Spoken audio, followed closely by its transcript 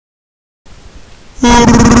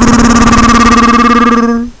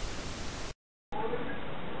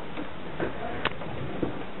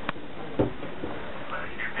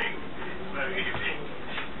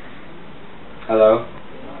Hello?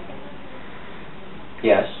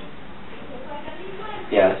 Yes.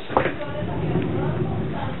 Yes.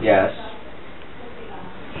 Yes.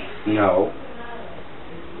 No.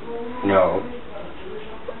 No.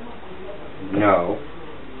 No.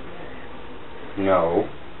 No.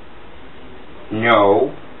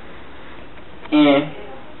 No.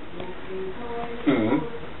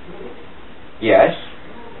 Yes.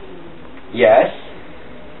 Yes.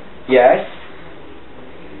 Yes.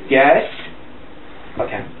 Yes.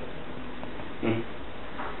 Okay.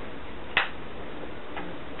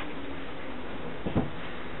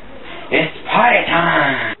 It's party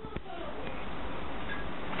time!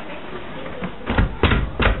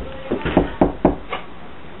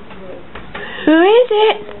 Who is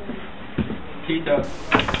it? Pizza.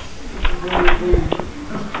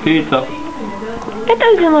 Pizza. It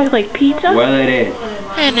doesn't look like pizza. Well, it is.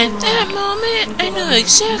 And at that moment, I knew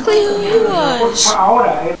exactly who he was.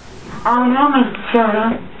 Oh no, Mr.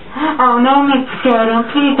 Scrotum. Oh no, Mr. Scrotum.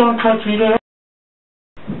 Please don't touch me there.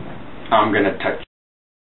 I'm gonna touch you.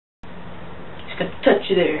 He's gonna touch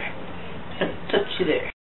you there. He's gonna touch you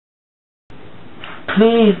there.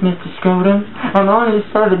 Please, Mr. Scrotum. I'm only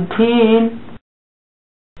 17.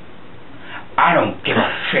 I don't give a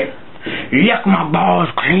shit. Lick my balls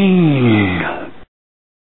clean.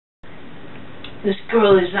 This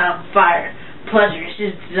girl is on fire. Pleasure is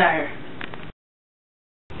his desire.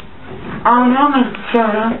 Oh no, Mr.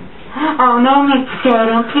 Scrotum. Oh no, Mr.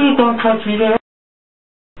 Scrotum. Please don't touch me there.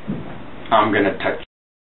 I'm gonna touch you.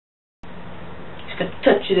 He's gonna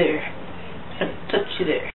touch you there. He's gonna touch you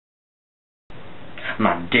there.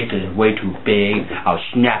 My dick is way too big. I'll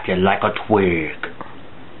snap you like a twig.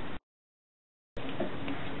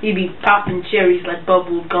 He be popping cherries like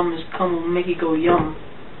bubble gum. His cum will make you go yum.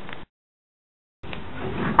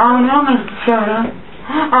 Oh no, Mr. Scrotum.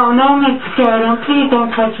 Oh no, Mr. Scrotum. Please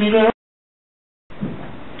don't touch me there.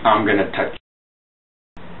 I'm gonna touch you.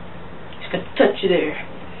 He's gonna touch you there.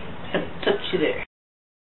 He's gonna touch you there.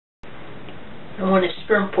 And when his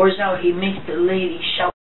sperm pours out, he makes the lady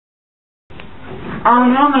shout. Oh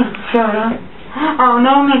no, Mr. Scrotum. Oh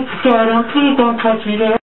no, Mr. Scrotum. Please don't touch me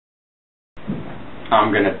there.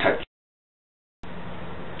 I'm gonna touch you.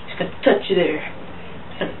 He's gonna touch you there.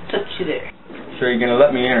 He's gonna touch you there. So you're gonna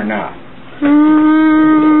let me in or not?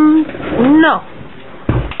 No.